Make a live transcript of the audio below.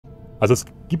Also es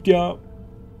gibt ja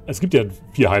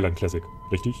 4 Heiler in Classic,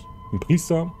 richtig? Ein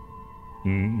Priester,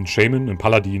 ein Shaman, ein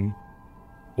Paladin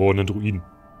und einen Druiden.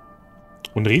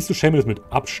 Und der nächste Shaman ist mit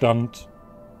Abstand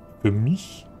für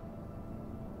mich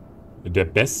der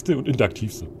beste und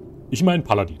interaktivste. Ich meine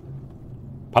Paladin.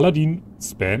 Paladin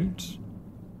spammt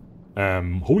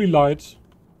Holy Light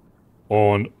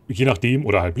und je nachdem,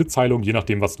 oder halt Blitzheilung, je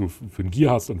nachdem, was du für ein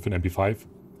Gear hast und für ein MP5.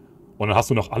 Und dann hast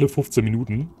du noch alle 15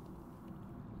 Minuten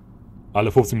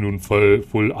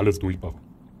voll alles durchbuffen.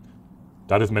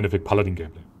 Das ist im Endeffekt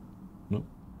Paladin-Gameplay. Ne?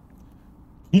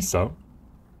 Priester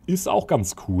ist auch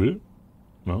ganz cool.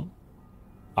 Ne?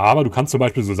 Aber du kannst zum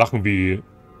Beispiel so Sachen wie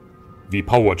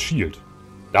Powered Shield.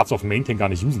 Darfst du auf Main Tank gar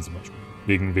nicht usen zum Beispiel.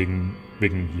 Wegen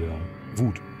hier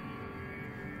Wut.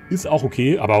 Ist auch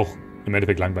okay, aber auch im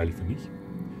Endeffekt langweilig für mich.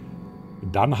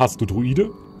 Dann hast du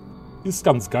Druide. Ist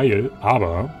ganz geil,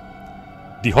 aber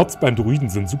die Hots beim Druiden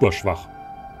sind super schwach.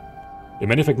 Im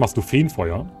Endeffekt machst du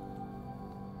Feenfeuer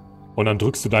und dann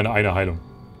drückst du deine eine Heilung.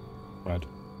 Right.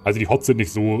 Also die Hots sind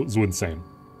nicht so insane.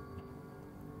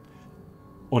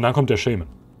 Und dann kommt der Shaman.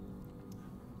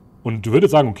 Und du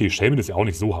würdest sagen, okay, Shaman ist ja auch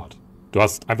nicht so hart. Du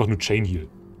hast einfach nur Chain Heal.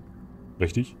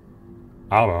 Richtig?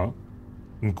 Aber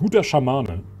ein guter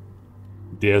Schamane,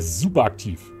 der ist super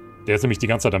aktiv. Der ist nämlich die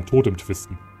ganze Zeit am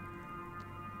Totem-Twisten.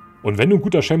 Und wenn du ein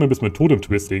guter Shaman bist mit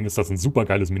Totem-Twisting, ist das ein super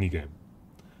geiles Minigame.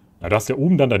 Na, du hast ja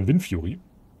oben dann dein Windfury.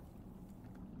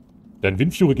 Dein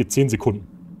Windfury geht 10 Sekunden.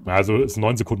 Also ist ein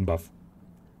 9 Sekunden Buff.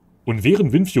 Und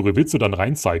während Windfury willst du dann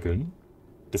reincyclen,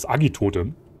 das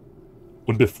Agi-Totem.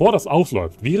 Und bevor das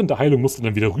ausläuft, während der Heilung musst du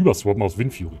dann wieder rüber swappen aus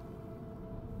Windfury.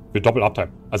 Für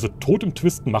Doppel-Uptime. Also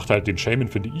Totem-Twisten macht halt den Shaman,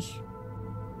 finde ich,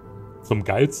 zum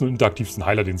geilsten und interaktivsten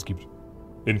Heiler, den es gibt.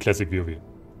 In Classic WoW.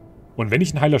 Und wenn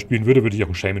ich einen Heiler spielen würde, würde ich auch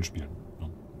einen Shaman spielen. Ja.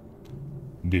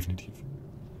 Definitiv.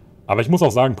 Aber ich muss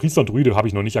auch sagen, Priester und Druide habe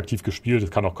ich noch nicht aktiv gespielt.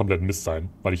 Das kann auch komplett Mist sein,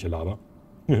 weil ich hier laber.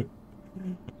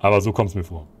 Aber so kommt es mir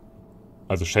vor.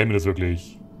 Also Shaman ist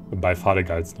wirklich by far der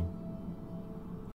geilste.